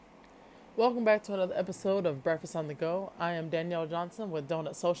Welcome back to another episode of Breakfast on the Go. I am Danielle Johnson with Donut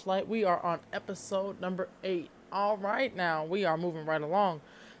Socialite. We are on episode number 8. All right, now we are moving right along.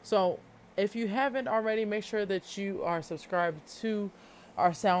 So, if you haven't already, make sure that you are subscribed to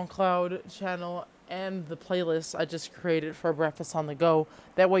our SoundCloud channel and the playlist I just created for Breakfast on the Go.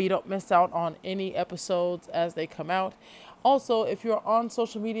 That way, you don't miss out on any episodes as they come out. Also, if you're on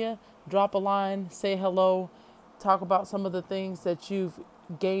social media, drop a line, say hello, talk about some of the things that you've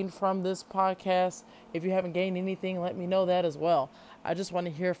gained from this podcast. If you haven't gained anything, let me know that as well. I just want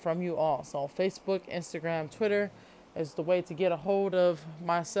to hear from you all. So, Facebook, Instagram, Twitter is the way to get a hold of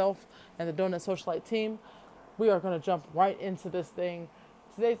myself and the Donut Socialite team. We are going to jump right into this thing.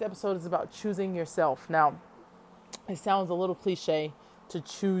 Today's episode is about choosing yourself. Now, it sounds a little cliche to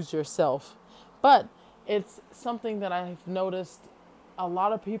choose yourself, but it's something that I've noticed a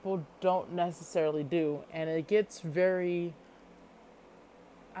lot of people don't necessarily do, and it gets very,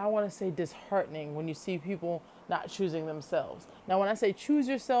 I want to say, disheartening when you see people not choosing themselves. Now, when I say choose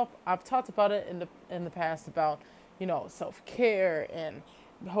yourself, I've talked about it in the past about, self-care and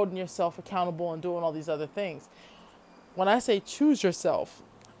holding yourself accountable and doing all these other things. When I say choose yourself,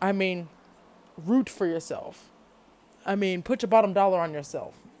 I mean root for yourself. I mean, put your bottom dollar on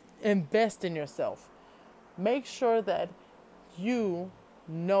yourself. Invest in yourself. Make sure that you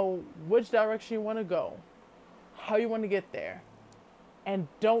know which direction you want to go, how you want to get there, and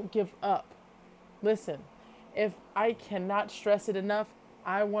don't give up. Listen, if I cannot stress it enough,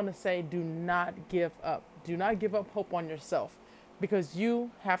 I want to say do not give up. Do not give up hope on yourself, because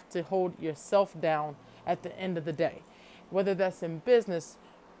you have to hold yourself down at the end of the day. Whether that's in business,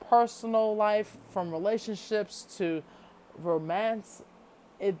 personal life, from relationships to romance,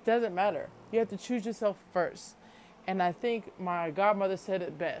 it doesn't matter. You have to choose yourself first. And I think my godmother said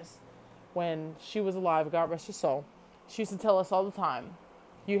it best when she was alive, God rest her soul. She used to tell us all the time,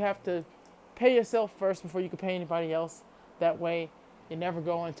 you have to pay yourself first before you can pay anybody else. That way you never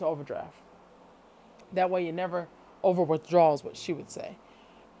go into overdraft. That way you never over withdraw is what she would say.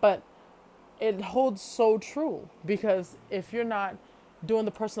 But it holds so true, because if you're not doing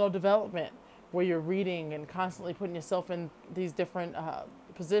the personal development where you're reading and constantly putting yourself in these different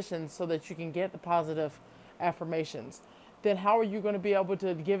positions so that you can get the positive affirmations, then how are you going to be able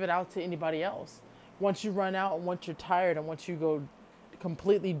to give it out to anybody else? Once you run out and once you're tired and once you go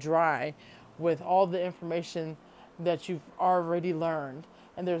completely dry with all the information that you've already learned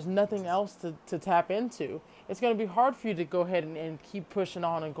and there's nothing else to tap into, it's going to be hard for you to go ahead and keep pushing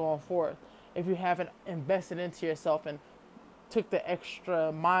on and going forward if you haven't invested into yourself and took the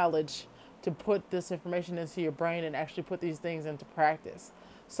extra mileage to put this information into your brain and actually put these things into practice.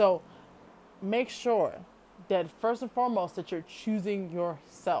 So make sure that first and foremost that you're choosing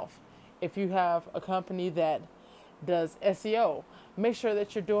yourself. If you have a company that does SEO, make sure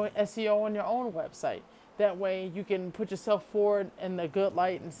that you're doing SEO on your own website. That way you can put yourself forward in the good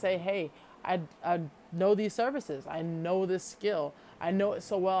light and say, hey, I know these services. I know this skill. I know it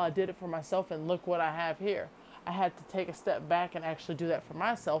so well. I did it for myself, and look what I have here. I had to take a step back and actually do that for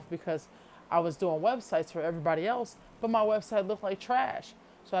myself, because I was doing websites for everybody else, but my website looked like trash.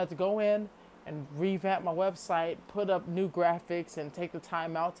 So I had to go in and revamp my website, put up new graphics, and take the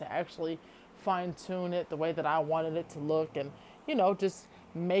time out to actually fine tune it the way that I wanted it to look, and just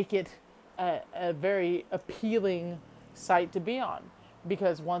make it a very appealing site to be on.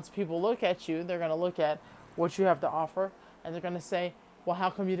 Because once people look at you, they're going to look at what you have to offer, and they're going to say, well, how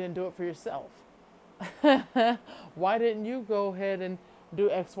come you didn't do it for yourself? Why didn't you go ahead and do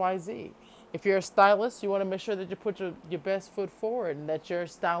XYZ? If you're a stylist, you want to make sure that you put your best foot forward and that you're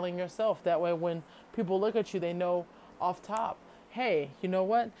styling yourself. That way, when people look at you, they know off top, hey, you know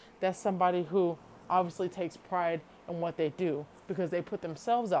what? That's somebody who obviously takes pride in what they do, because they put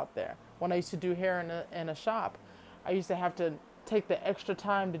themselves out there. When I used to do hair in a shop, I used to have to take the extra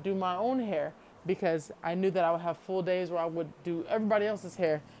time to do my own hair, because I knew that I would have full days where I would do everybody else's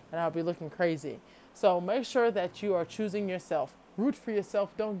hair and I would be looking crazy. So make sure that you are choosing yourself. Root for yourself.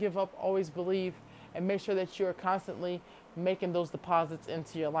 Don't give up. Always believe. And make sure that you are constantly making those deposits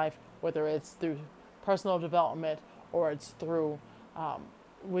into your life, whether it's through personal development or it's through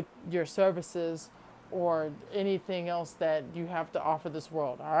with your services or anything else that you have to offer this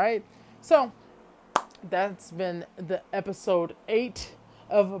world. All right. So that's been the episode 8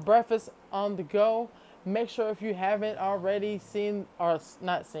 of Breakfast on the Go. Make sure, if you haven't already seen, or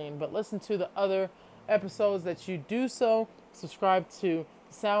not seen, but listen to the other episodes, that you do so. Subscribe to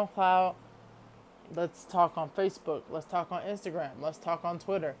SoundCloud. Let's talk on Facebook. Let's talk on Instagram. Let's talk on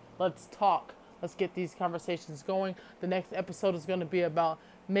Twitter. Let's talk. Let's get these conversations going. The next episode is going to be about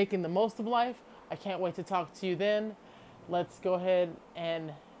making the most of life. I can't wait to talk to you then. Let's go ahead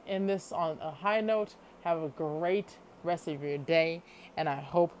and end this on a high note. Have a great rest of your day, and I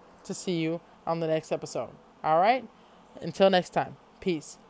hope to see you on the next episode. All right? Until next time, peace.